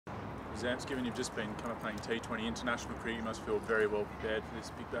Zamps, given you've just been kind of playing T20 international cricket, you must feel very well prepared for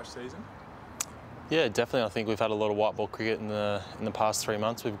this Big Bash season. Yeah, definitely. I think we've had a lot of white ball cricket in the past 3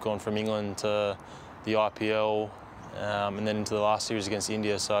 months. We've gone from England to the IPL and then into the last series against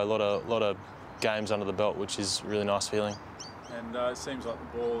India. So a lot of games under the belt, which is a really nice feeling. And it seems like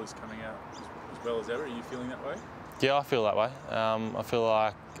the ball is coming out as well as ever. Are you feeling that way? Yeah, I feel that way. I feel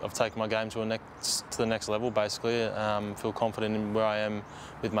like I've taken my game to the next level, basically. Feel confident in where I am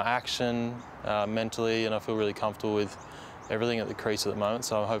with my action, mentally, and I feel really comfortable with everything at the crease at the moment.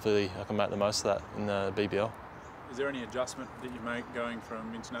 So hopefully I can make the most of that in the BBL. Is there any adjustment that you make going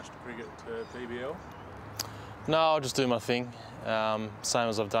from international cricket to BBL? No, I'll just do my thing. Same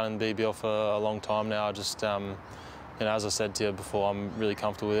as I've done in the BBL for a long time now. I just, you know, as I said to you before, I'm really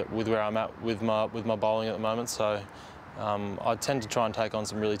comfortable with where I'm at with my bowling at the moment. So I tend to try and take on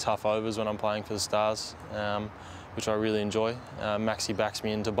some really tough overs when I'm playing for the Stars, which I really enjoy. Maxi backs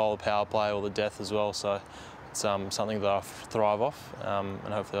me in to bowl a power play or the death as well. So it's something that I thrive off,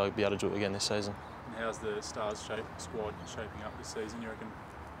 and hopefully I'll be able to do it again this season. And how's the Stars squad shaping up this season, you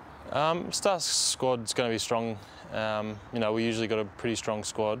reckon? Stars squad's going to be strong. You know, we usually got a pretty strong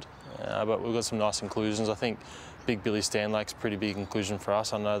squad, but we've got some nice inclusions. I think Big Billy Stanlake's a pretty big inclusion for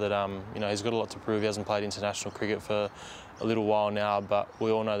us. I know that you know, he's got a lot to prove. He hasn't played international cricket for a little while now, but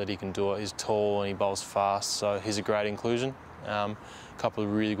we all know that he can do it. He's tall and he bowls fast, so he's a great inclusion. A couple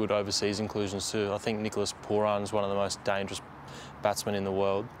of really good overseas inclusions too. I think Nicholas Pooran's one of the most dangerous batsmen in the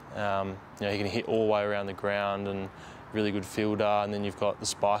world. You know, he can hit all the way around the ground and really good fielder, and then you've got the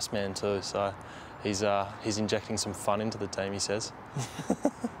Spice Man too. So he's injecting some fun into the team, he says.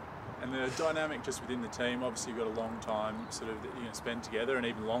 And the dynamic just within the team, obviously you've got a long time sort of that you're going to spend together, and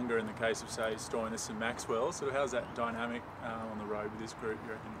even longer in the case of, say, Stoinis and Maxwell. So how's that dynamic on the road with this group,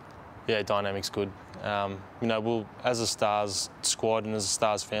 you reckon? Yeah, dynamic's good. You know, as a Stars squad and as a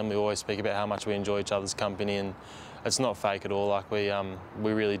Stars family, we always speak about how much we enjoy each other's company, and it's not fake at all. Like we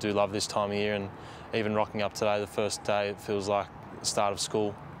really do love this time of year, and even rocking up today, the first day, it feels like the start of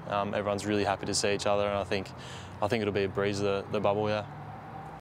school. Everyone's really happy to see each other, and I think it'll be a breeze, the bubble, yeah.